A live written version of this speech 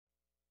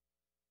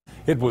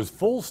It was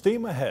full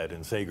steam ahead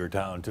in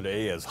Sagertown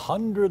today as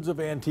hundreds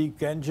of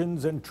antique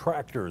engines and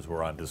tractors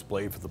were on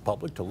display for the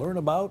public to learn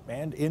about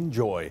and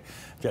enjoy.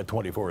 Jet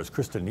 24's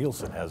Kristen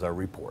Nielsen has our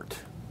report.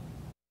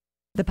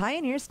 The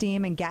Pioneer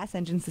Steam and Gas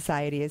Engine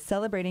Society is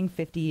celebrating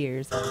 50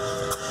 years.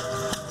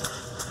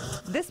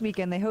 This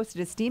weekend, they hosted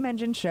a steam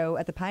engine show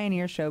at the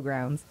Pioneer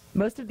Showgrounds.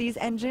 Most of these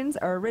engines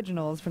are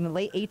originals from the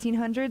late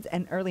 1800s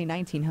and early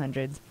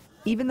 1900s.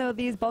 Even though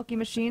these bulky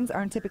machines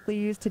aren't typically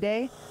used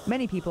today,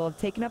 many people have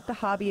taken up the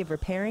hobby of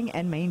repairing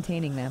and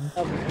maintaining them.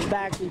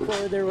 Back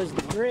before there was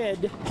the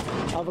grid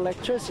of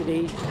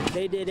electricity,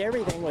 they did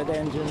everything with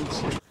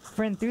engines.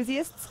 For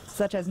enthusiasts,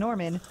 such as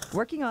Norman,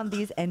 working on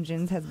these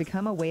engines has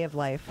become a way of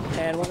life.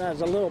 And when I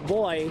was a little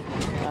boy,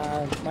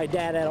 my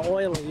dad had an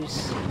oil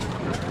lease,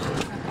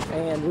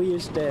 and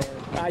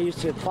I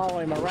used to follow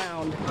him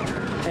around,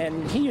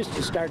 and he used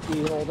to start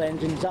the old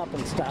engines up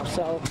and stuff.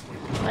 So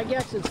I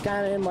guess it's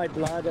kind of in my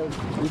blood,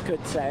 you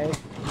could say.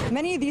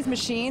 Many of these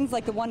machines,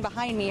 like the one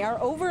behind me, are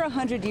over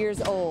 100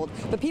 years old,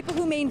 but people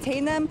who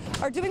maintain them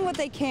are doing what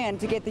they can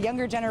to get the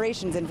younger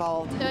generations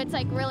involved. So it's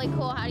like really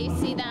cool how do you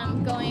see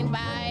them going by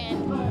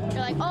and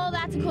you're like, oh,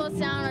 that's a cool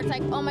sound, or it's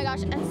like, oh my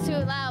gosh, it's too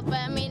loud. But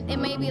I mean, it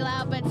may be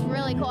loud, but it's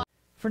really cool.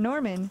 For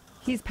Norman,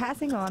 he's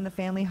passing on the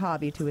family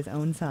hobby to his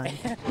own son.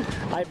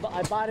 I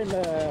bought him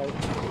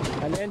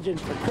an engine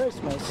for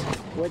Christmas,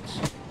 which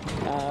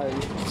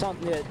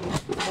something that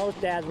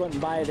most dads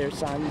wouldn't buy their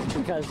sons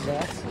because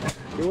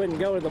you wouldn't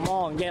go to the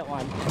mall and get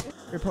one.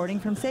 Reporting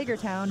from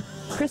Sagertown,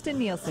 Kristen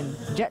Nielsen,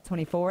 Jet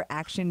 24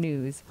 Action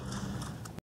News.